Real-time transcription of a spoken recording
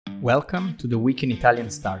Welcome to the Week in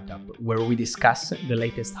Italian Startup, where we discuss the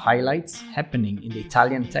latest highlights happening in the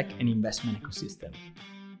Italian tech and investment ecosystem.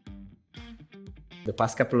 The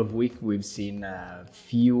past couple of weeks, we've seen a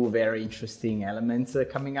few very interesting elements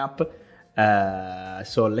coming up.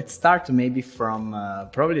 So let's start maybe from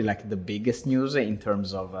probably like the biggest news in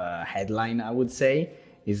terms of headline, I would say,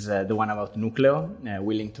 is the one about Newcleo,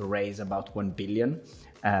 willing to raise about 1 billion.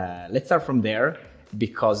 Let's start from there,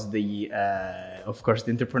 because of course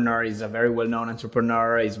the entrepreneur is a very well-known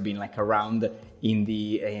entrepreneur. He's been like around in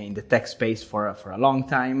the tech space for a long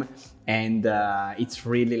time, and it's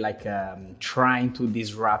really like trying to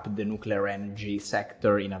disrupt the nuclear energy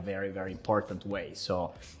sector in a very, very important way.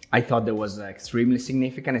 So I thought that was extremely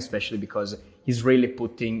significant, especially because he's really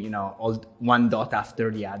putting all one dot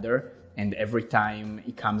after the other, and every time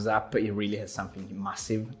it comes up, it really has something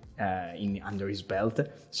massive under his belt.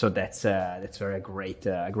 So that's very great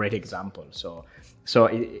example. So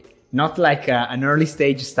not like an early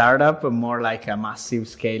stage startup, more like a massive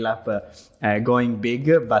scale up going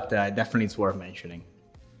big, but definitely it's worth mentioning.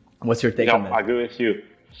 What's your take on that? I agree with you.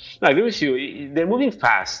 They're moving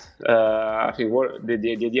fast. I think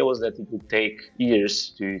the idea was that it would take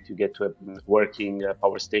years to get to a working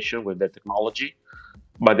power station with their technology.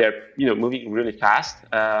 But they're moving really fast.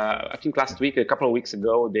 I think last week, a couple of weeks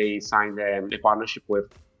ago, they signed a partnership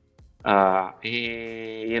with Enel,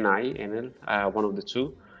 one of the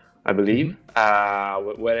two, I believe.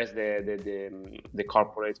 Mm-hmm. Whereas the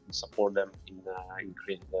corporate will support them in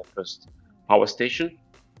creating the first power station.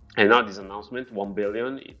 And now this announcement, 1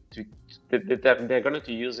 billion, they're going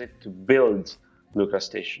to use it to build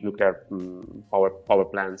nuclear power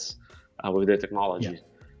plants with their technology. Yeah.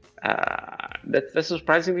 That's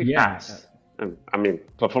surprisingly fast. I mean,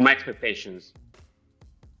 from my expectations.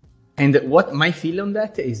 And what my feel on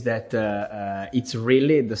that is that it's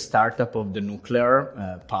really the startup of the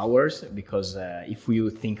nuclear powers, because if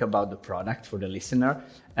you think about the product for the listener,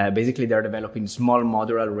 basically they're developing small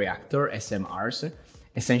modular reactor, SMRs.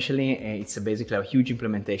 Essentially, it's basically a huge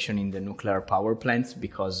implementation in the nuclear power plants,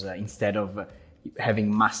 because instead of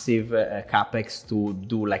having massive capex to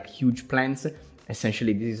do like huge plants,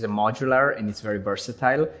 essentially this is a modular and it's very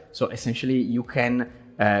versatile. So essentially you can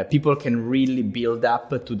people can really build up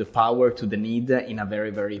to the power, to the need in a very,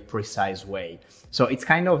 very precise way. So it's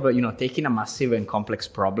kind of taking a massive and complex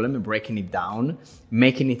problem, breaking it down,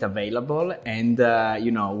 making it available, and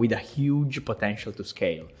with a huge potential to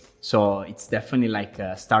scale. So it's definitely like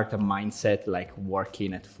a startup mindset, like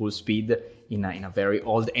working at full speed in a very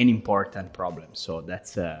old and important problem. So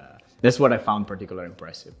that's what I found particularly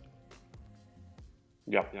impressive.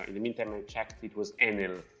 Yeah. In the meantime, I checked. It was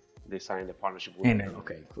Enel. They signed a partnership with Enel.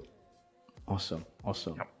 Okay, cool. Awesome.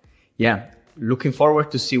 Yeah, looking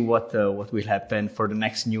forward to see what will happen for the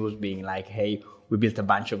next news, being like, hey, we built a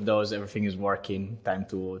bunch of those. Everything is working. Time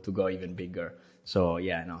to go even bigger. So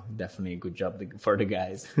yeah, no, definitely a good job for the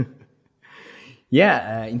guys.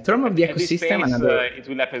 Yeah, in terms of the ecosystem, it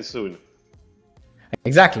will happen soon.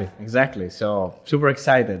 Exactly. So super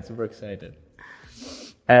excited.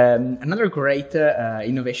 Another great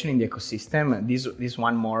innovation in the ecosystem, this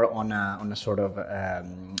one more on a sort of,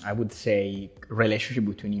 I would say, relationship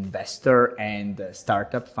between investor and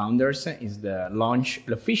startup founders, is the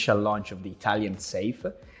official launch of the Italian SAFE.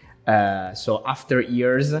 So after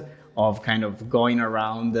years of kind of going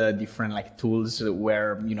around different like tools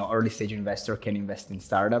where early stage investor can invest in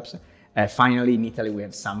startups, finally in Italy we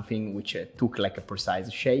have something which took like a precise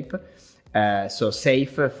shape. So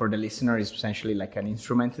SAFE, for the listener, is essentially like an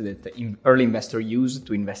instrument that the early investor used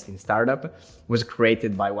to invest in startup. Was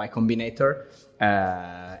created by Y Combinator,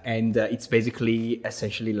 and it's basically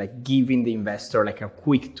essentially like giving the investor like a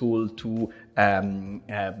quick tool to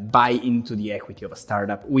buy into the equity of a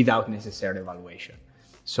startup without necessary evaluation.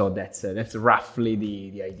 So that's roughly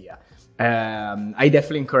the idea. I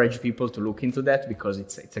definitely encourage people to look into that, because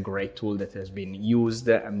it's a great tool that has been used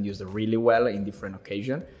and used really well in different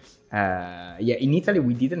occasions. In Italy,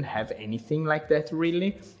 we didn't have anything like that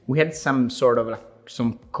really. We had some sort of like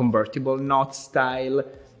some convertible note style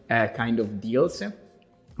kind of deals,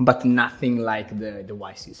 but nothing like the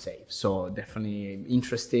YC Safe. So definitely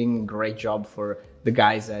interesting, great job for the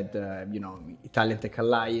guys at Italian Tech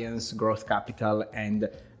Alliance, Growth Capital, and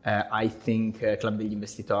I think Club degli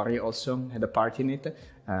Investitori also had a part in it.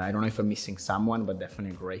 I don't know if I'm missing someone, but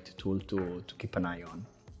definitely a great tool to keep an eye on.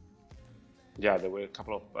 Yeah, there were a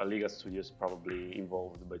couple of legal studios probably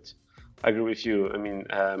involved, but I agree with you. I mean,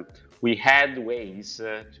 we had ways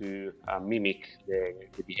to mimic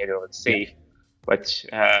the behavior of SAFE, but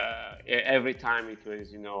every time it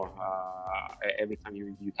was, every time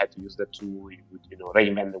you had to use the tool, you would,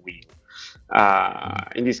 reinvent the wheel.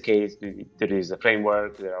 In this case, there is a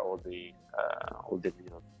framework. There are all the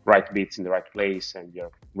right bits in the right place, and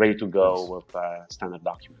you're ready to go with a standard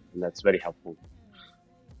document. And that's very helpful.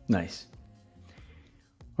 Nice.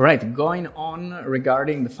 All right, going on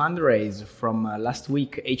regarding the fundraise from last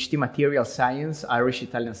week, HT Material Science,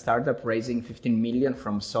 Irish-Italian startup, raising 15 million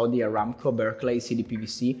from Saudi Aramco, Barclays, CDP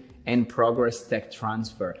VC, and Progress Tech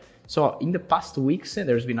Transfer. So in the past weeks,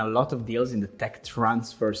 there's been a lot of deals in the tech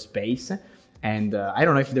transfer space. And I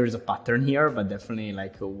don't know if there is a pattern here, but definitely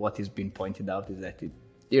like what is being pointed out is that,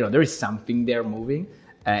 there is something there moving.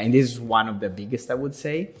 And this is one of the biggest, I would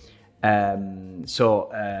say. The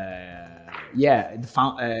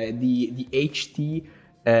HT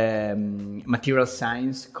Material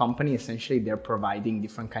Science company, essentially they're providing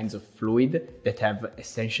different kinds of fluid that have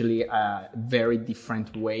essentially a very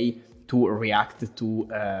different way to react to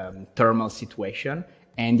thermal situation,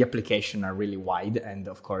 and the application are really wide. And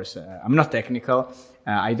of course, I'm not technical,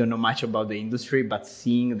 I don't know much about the industry, but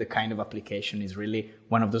seeing the kind of application is really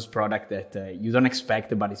one of those products that you don't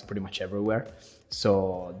expect, but it's pretty much everywhere.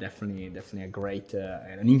 So definitely a great,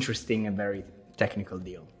 an interesting and very technical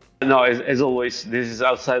deal. No, as always, this is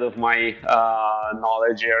outside of my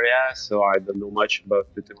knowledge area, so I don't know much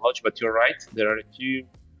about the technology. But you're right, there are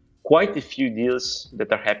quite a few deals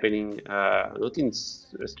that are happening, not in,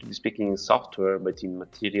 strictly speaking, in software, but in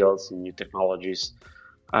materials, in new technologies,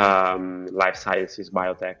 life sciences,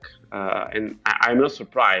 biotech, and I'm not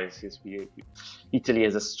surprised, since Italy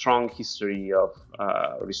has a strong history of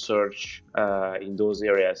research in those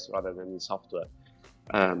areas rather than in software.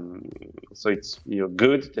 So it's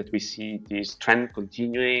good that we see this trend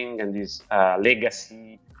continuing and this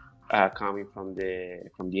legacy coming from the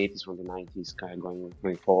 80s, from the 90s, kind of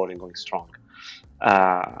going forward and going strong.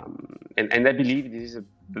 And I believe this is,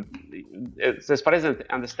 as far as I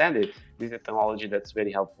understand it, this is a technology that's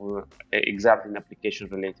very helpful, exactly in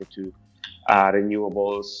applications related to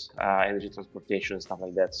renewables, energy transportation, and stuff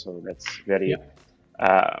like that. So that's very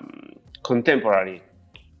contemporary.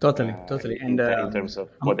 Totally. And in terms of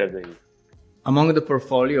what they're doing. Among the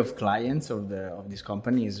portfolio of clients of this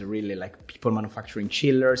company is really like people manufacturing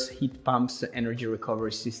chillers, heat pumps, energy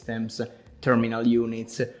recovery systems, terminal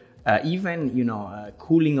units, even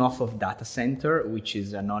cooling off of data center, which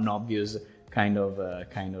is a non-obvious kind of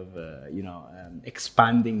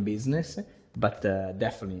expanding business, but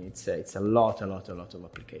definitely it's a lot of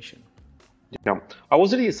application. Yeah, I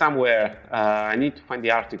was reading somewhere. I need to find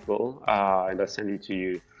the article and I'll send it to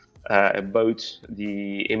you. About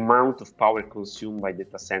the amount of power consumed by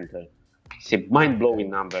data center. It's a mind-blowing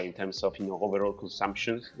number in terms of overall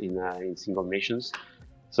consumption in single nations.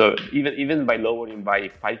 So even by lowering by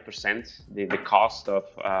 5% the cost of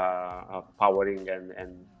powering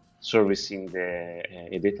and servicing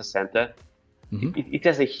a data center, it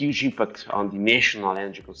has a huge impact on the national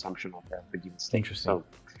energy consumption of the given state. Interesting.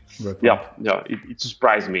 So, it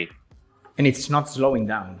surprised me. And it's not slowing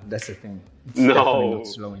down. That's the thing. It's definitely not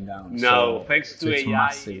slowing down. No, so, thanks to AI,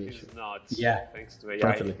 it is not. Yeah, thanks to AI,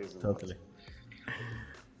 totally, it is totally.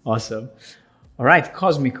 Awesome. All right,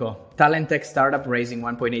 Cosmico, talent tech startup raising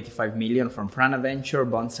 1.85 million from Prana Ventures,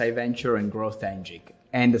 Bonsai Ventures, and Growth Engine,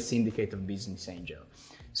 and a syndicate of business angel.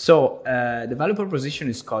 So the value proposition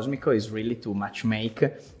is Cosmico is really to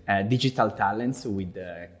matchmake digital talents with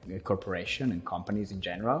corporation and companies in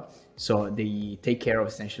general. So they take care of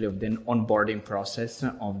essentially of the onboarding process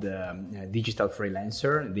of the digital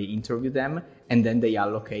freelancer. They interview them and then they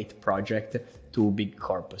allocate project to big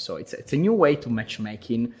corp. So it's a new way to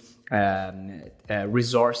matchmaking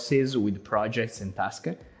resources with projects and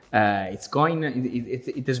tasks.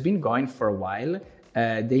 It has been going for a while.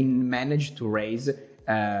 They managed to raise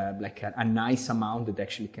a nice amount that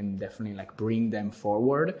actually can definitely bring them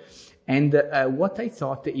forward. And what I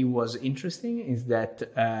thought it was interesting is that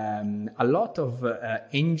a lot of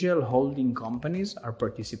angel holding companies are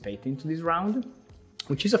participating to this round,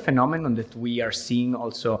 which is a phenomenon that we are seeing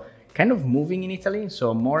also kind of moving in Italy.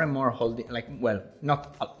 So more and more holding,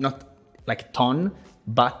 not like a ton,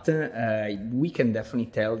 but we can definitely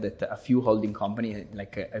tell that a few holding companies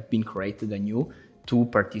have been created anew to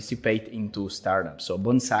participate into startups. So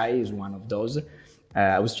Bonsai is one of those.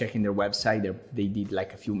 I was checking their website. They did a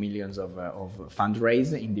few millions of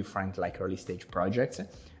fundraise in different early stage projects.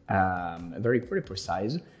 Very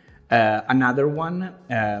precise. Another one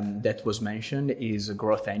that was mentioned is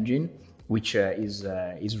Growth Engine, which is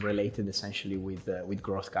related essentially with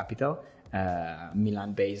Growth Capital,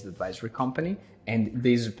 Milan-based advisory company, and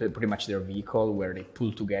this is pretty much their vehicle where they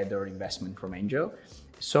pull together investment from angel.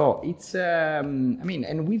 So it's, I mean,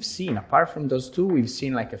 and we've seen, apart from those two, we've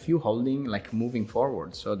seen like a few holding, like moving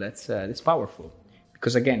forward. So that's powerful,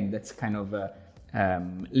 because again, that's kind of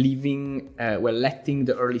letting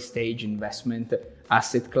the early stage investment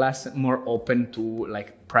asset class more open to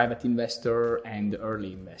like private investor and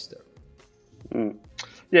early investor.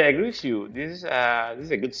 Yeah, I agree with you. This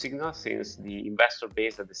is a good signal, since the investor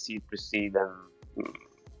base at the seed, pre-seed, and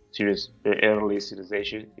early Series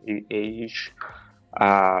age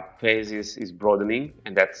phases is broadening,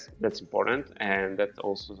 and that's important, and that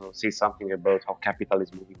also says something about how capital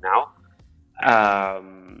is moving now.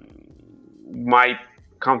 My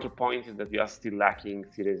counterpoint is that we are still lacking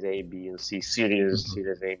Series A, B, and C Series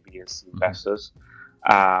A, B, and C investors,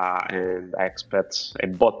 and I expect a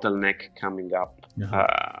bottleneck coming up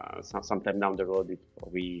sometime down the road if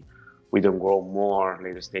we don't grow more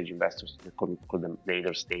later stage investors. We call them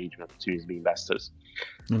later stage Series B investors.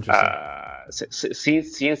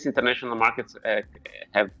 Since international markets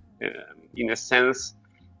have, in a sense,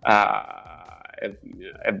 are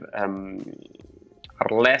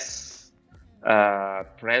less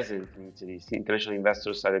present in Italy. International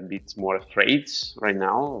investors are a bit more afraid right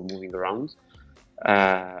now of moving around.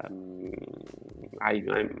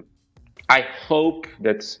 I hope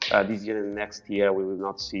that this year and next year we will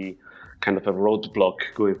not see kind of a roadblock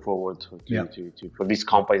going forward for these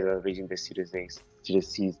companies that are raising the Series A, Series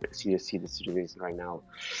C, the Series A right now.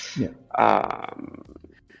 I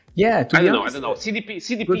don't know. CDP is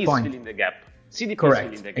filling the gap.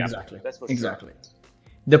 Correct. Is filling the gap. Exactly. That's for exactly. Sure.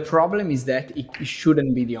 The problem is that it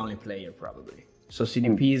shouldn't be the only player, probably. So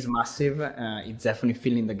CDP is massive. It's definitely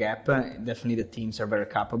filling the gap. Definitely the teams are very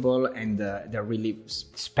capable, and they're really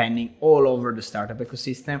spanning all over the startup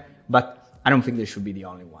ecosystem. But I don't think they should be the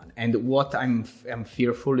only one. And what I'm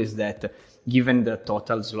fearful is that, given the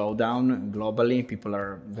total slowdown globally, people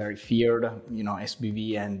are very feared,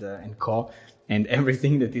 SBV and co, and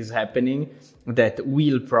everything that is happening, that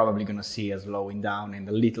we're probably going to see a slowing down and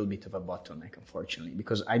a little bit of a bottleneck, unfortunately,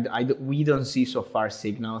 because we don't see so far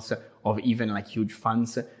signals of even like huge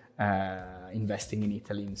funds investing in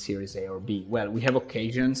Italy in Series A or B. Well, we have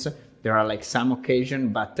occasions. There are like some occasion,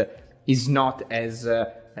 but it's not as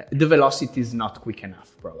the velocity is not quick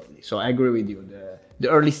enough, probably. So I agree with you. The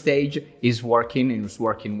early stage is working, and it's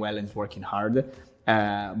working well, and it's working hard.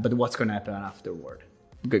 But what's going to happen afterward?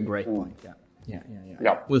 Great point. Yeah.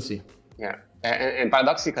 We'll see. Yeah, and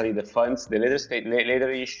paradoxically, the funds, the later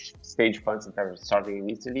stage funds that are starting in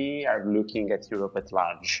Italy are looking at Europe at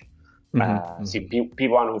large. See,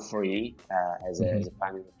 P103 as a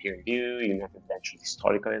pan-European view, United Ventures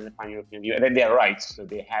historically as a pan-European view, and then they're right, so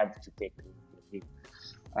they have to take it.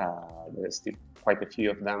 There's still quite a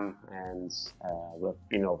few of them, and we're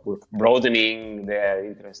broadening their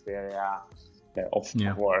interest area. Of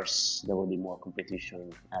course, there will be more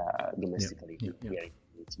competition domestically here in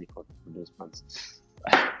Italy for those funds.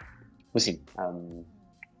 We'll see.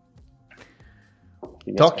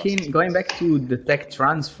 Going back to the tech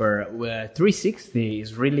transfer, 360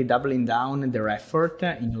 is really doubling down their effort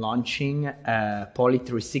in launching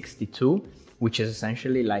Poli360 II, which is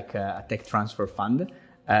essentially like a tech transfer fund.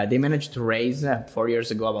 They managed to raise 4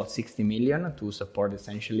 years ago about 60 million to support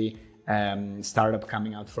essentially startup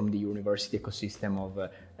coming out from the university ecosystem of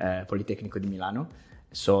Politecnico di Milano.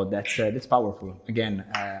 So that's powerful. Again,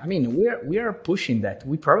 I mean, we are pushing that.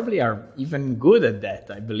 We probably are even good at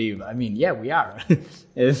that, I believe. I mean, yeah, we are.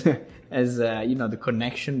 as the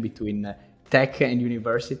connection between tech and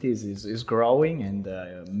universities is growing, and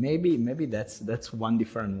maybe that's one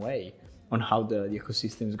different way on how the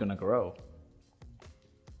ecosystem is going to grow.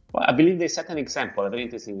 Well, I believe they set an example, a very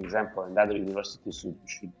interesting example, and other universities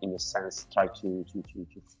should in a sense, try to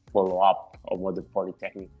follow up on what the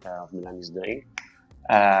Polytechnic of Milan is doing.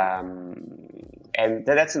 And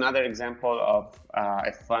that's another example of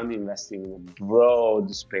a fund investing in a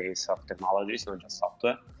broad space of technologies, not just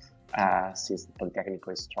software, since the Polytechnic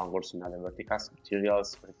is strong also in other verticals,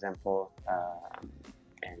 materials, for example,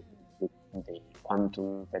 and with the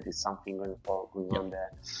quantum, that is something going on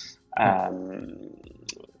there.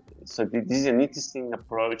 So this is an interesting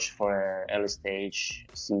approach for an early stage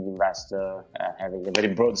seed investor, having a very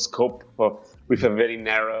broad scope with a very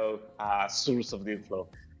narrow source of deal flow.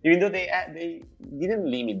 Even though they didn't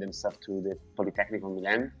limit themselves to the Polytechnic of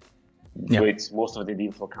Milan, which most of the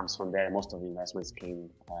deal flow comes from there. Most of the investments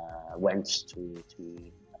went to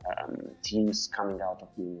teams coming out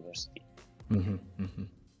of the university.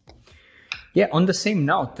 Yeah, on the same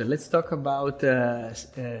note, let's talk about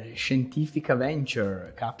Scientifica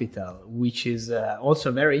Venture Capital, which is also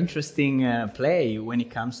a very interesting play when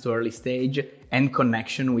it comes to early stage and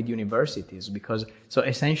connection with universities. Because so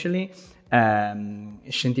essentially,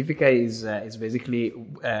 Scientifica is basically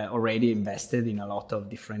already invested in a lot of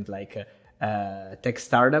different tech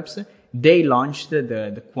startups. They launched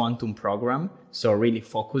the Quantum program, so really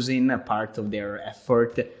focusing a part of their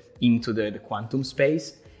effort into the quantum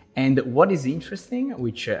space. And what is interesting,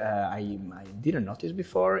 which I didn't notice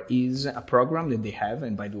before, is a program that they have.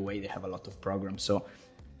 And by the way, they have a lot of programs. So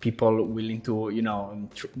people willing to,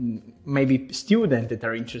 maybe students that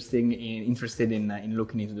are interested in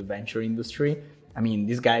looking into the venture industry. I mean,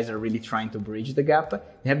 these guys are really trying to bridge the gap.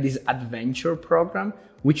 They have this adventure program,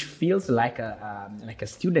 which feels like a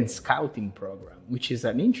student scouting program, which is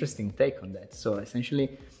an interesting take on that. So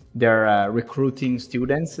essentially, they're recruiting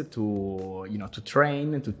students to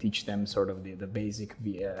train and to teach them sort of the basic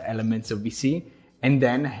elements of VC, and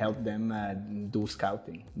then help them do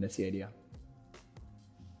scouting. That's the idea.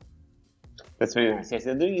 That's very nice. Yes,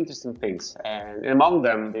 they're doing interesting things, and among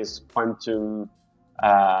them is Quantum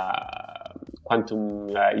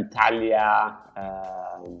Italia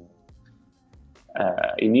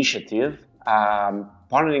initiative.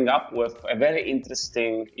 Partnering up with a very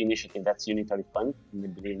interesting initiative that's Unitary Fund. And I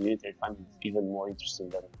believe Unitary Fund is even more interesting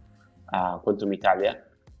than Quantum Italia.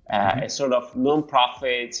 A sort of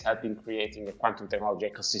non-profit helping creating a quantum technology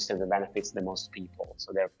ecosystem that benefits the most people.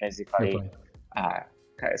 So they're basically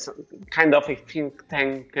kind of a think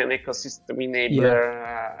tank, an ecosystem enabler.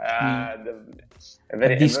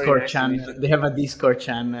 A Discord channel. They have a Discord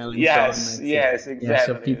channel. Yes, exactly. Yeah,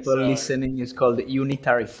 so people listening is called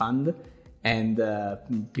Unitary Fund. And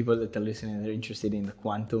people that are listening and are interested in the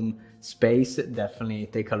quantum space, definitely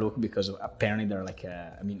take a look, because apparently they're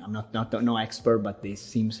I'm not no expert, but they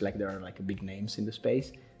seems like they're like big names in the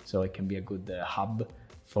space. So it can be a good hub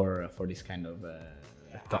for this kind of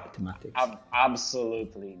thematics.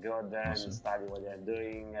 Absolutely. Go there and study what they're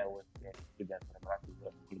doing with their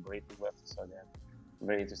collaborating with. So they're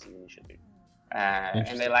very interesting initiative.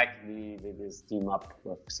 And they like this team up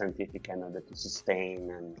with Scientifica in order to sustain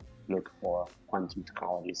and look for quantum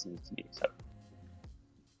technologies in the city. So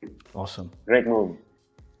awesome. Great move,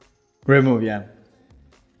 yeah.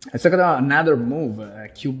 Let's talk about another move,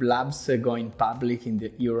 Cube Labs going public in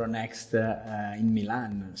the Euronext in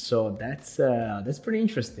Milan. So that's pretty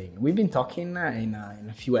interesting. We've been talking in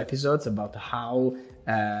a few episodes about how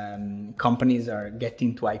companies are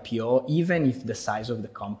getting to IPO, even if the size of the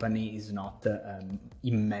company is not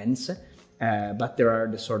immense. But there are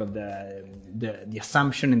the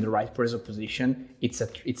assumption and the right presupposition. It's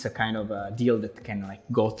a kind of a deal that can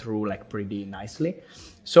go through pretty nicely.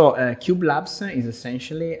 So Cube Labs is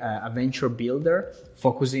essentially a venture builder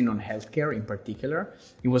focusing on healthcare in particular.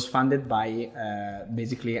 It was funded by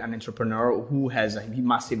basically an entrepreneur who has a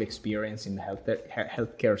massive experience in the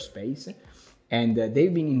healthcare space. And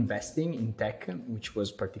they've been investing in tech, which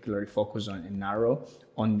was particularly focused on and narrow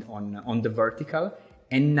on the vertical.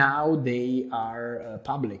 And now they are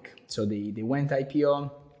public. So they went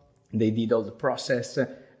IPO, they did all the process,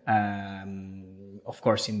 of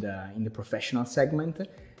course in the professional segment,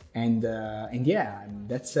 and yeah,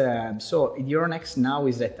 that's so Euronext now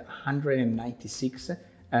is at 196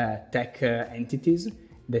 tech entities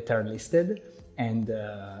that are listed, and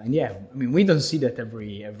yeah, I mean we don't see that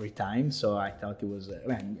every time. So I thought it was,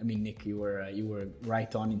 Nick, you were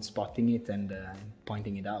right on in spotting it and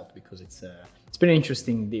pointing it out, because it's been an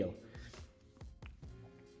interesting deal.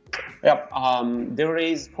 Yeah, they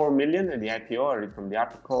raised 4 million at the IPO. I read from the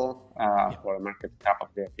article for a market cap of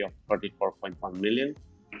the IPO of 34.1 million.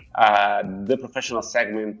 The professional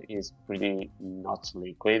segment is pretty not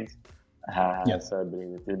liquid, so I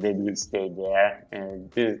believe they will stay there. And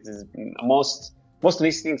this is most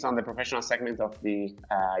listings on the professional segment of the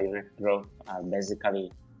Euronext Growth are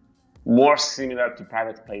basically more similar to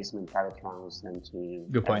private placement, private rounds than to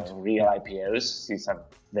real IPOs. These are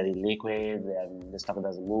very liquid, and the stock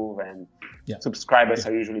doesn't move, and subscribers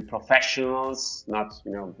are usually professionals, not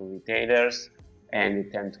retailers, and they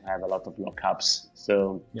tend to have a lot of lockups.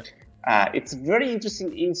 So it's a very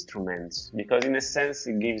interesting instrument, because in a sense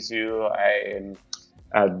it gives you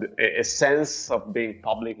a sense of being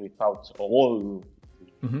public without all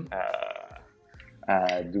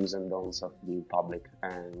do's and don'ts of being public,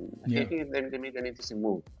 and I think they made an interesting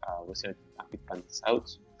move. We'll see how it pans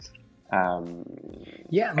out.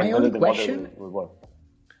 My only question.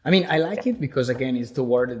 I mean, I like it because, again, it's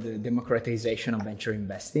toward the democratization of venture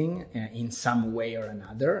investing in some way or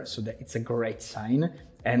another. So that it's a great sign.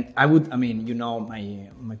 And I mean,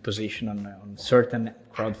 my position on certain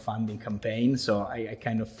crowdfunding campaigns. So I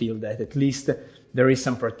kind of feel that at least there is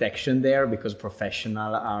some protection there because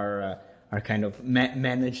professionals are kind of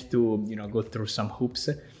managed to, go through some hoops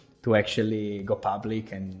to actually go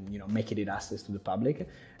public and, make it access to the public.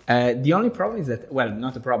 The only problem is that, well,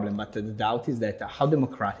 not a problem, but the doubt is that how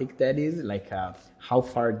democratic that is, like how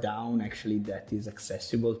far down actually that is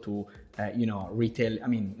accessible to, retail. I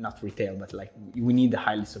mean, not retail, but like we need a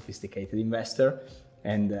highly sophisticated investor.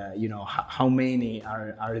 And, how many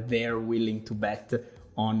are there willing to bet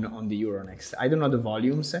on the Euronext? I don't know the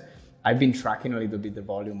volumes. I've been tracking a little bit the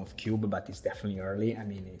volume of Cube, but it's definitely early. I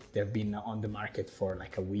mean, they've been on the market for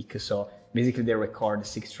like a week. So basically they record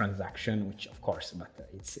 6 transactions, which of course, but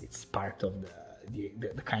it's part of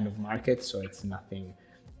the kind of market. So it's nothing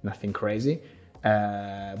crazy.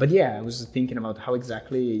 But yeah, I was thinking about how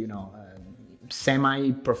exactly,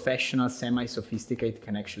 semi-professional, semi-sophisticated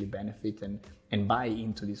can actually benefit and buy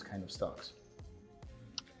into these kind of stocks.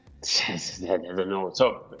 I don't know.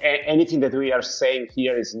 So anything that we are saying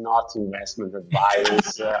here is not investment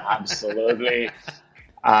advice. Absolutely.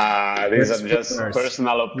 These are just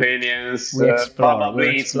personal opinions.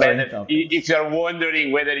 Probably it's better. If you're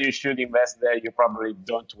wondering whether you should invest there, you probably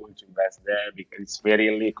don't want to invest there because it's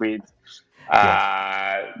very liquid.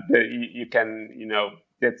 You can,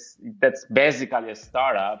 that's basically a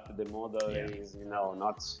startup. The model is,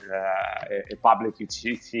 not a public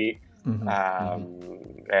utility.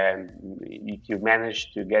 And if you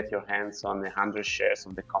manage to get your hands on 100 shares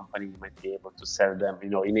of the company, you might be able to sell them,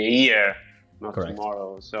 in a year, not Correct.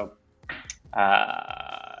 Tomorrow. So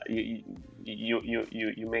you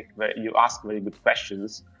ask very good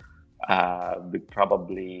questions. But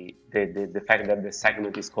probably the fact that the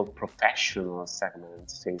segment is called professional segment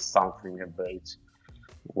says something about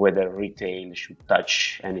whether retail should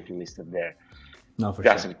touch anything listed there. No, for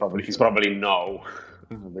sure. It's probably no.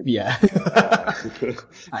 But,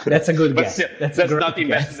 that's a good guess.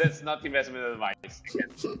 That's not investment advice.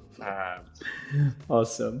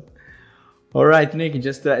 Awesome. All right, Nick.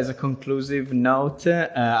 Just as a conclusive note,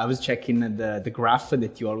 I was checking the graph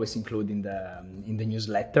that you always include in the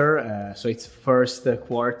newsletter. So it's first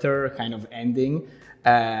quarter kind of ending.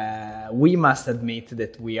 We must admit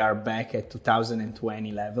that we are back at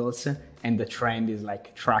 2020 levels, and the trend is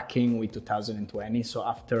like tracking with 2020. So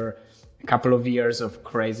after a couple of years of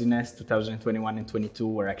craziness, 2021 and 22,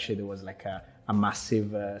 where actually there was like a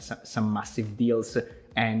massive, some massive deals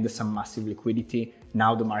and some massive liquidity.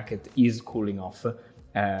 Now the market is cooling off.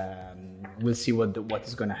 We'll see what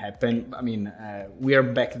is going to happen. I mean, we are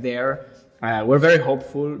back there. We're very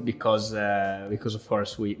hopeful because of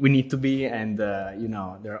course we need to be, and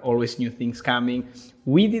there are always new things coming.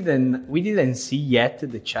 We didn't see yet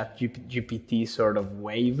the ChatGPT sort of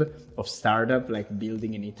wave of startup like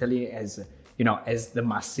building in Italy as the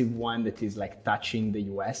massive one that is like touching the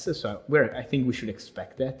US. So I think we should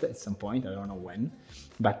expect that at some point. I don't know when,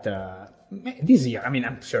 but this year. I mean,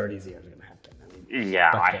 I'm sure this year is going to happen. I mean,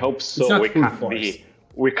 I hope so.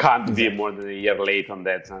 We can't be more than a year late on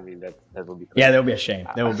that. I mean, that would be crazy. Yeah, that would be a shame.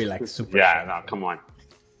 That would be like super shame. No, come on.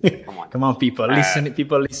 Come on, people.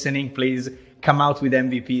 People listening, please come out with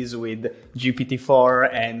MVPs with GPT-4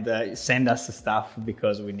 and send us stuff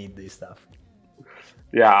because we need this stuff.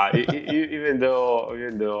 Yeah, even though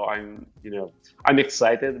I'm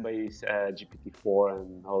excited by GPT-4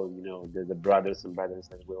 and all the brothers and brothers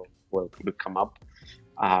that will come up.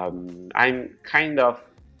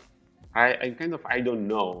 I don't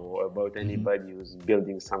know about anybody who's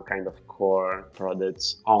building some kind of core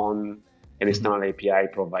products on an external API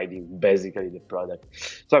providing basically the product.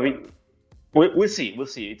 So I mean, we'll see.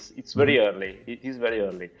 It's very early. It is very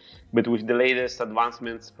early. But with the latest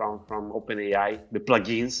advancements from OpenAI, the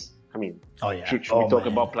plugins. I mean, should we talk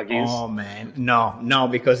about plugins? Oh man, no,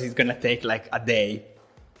 because it's gonna take like a day.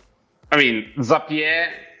 I mean,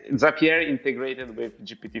 Zapier integrated with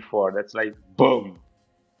GPT-4. That's like boom.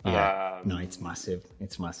 No, it's massive.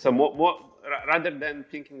 So more, rather than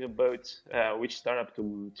thinking about which startup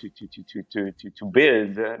to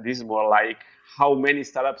build, this is more like how many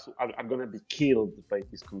startups are going to be killed by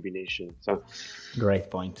this combination. So great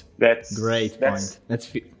point. That's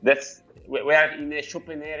we are in a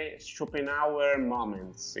Schopenhauer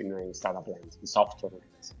moments in startup land, in software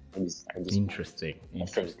land. Interesting. I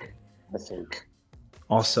think.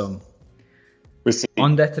 Awesome. We'll see.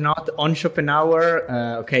 On that note, on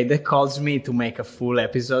Schopenhauer, okay, that calls me to make a full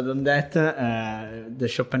episode on that. The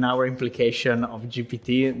Schopenhauer implication of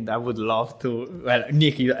GPT. I would love to. Well,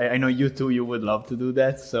 Nick, I know you too. You would love to do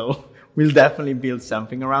that. So we'll definitely build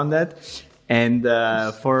something around that. And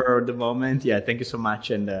for the moment, yeah, thank you so much,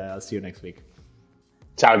 and I'll see you next week.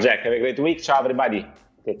 Ciao, Jack. Have a great week. Ciao, everybody.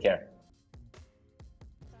 Take care.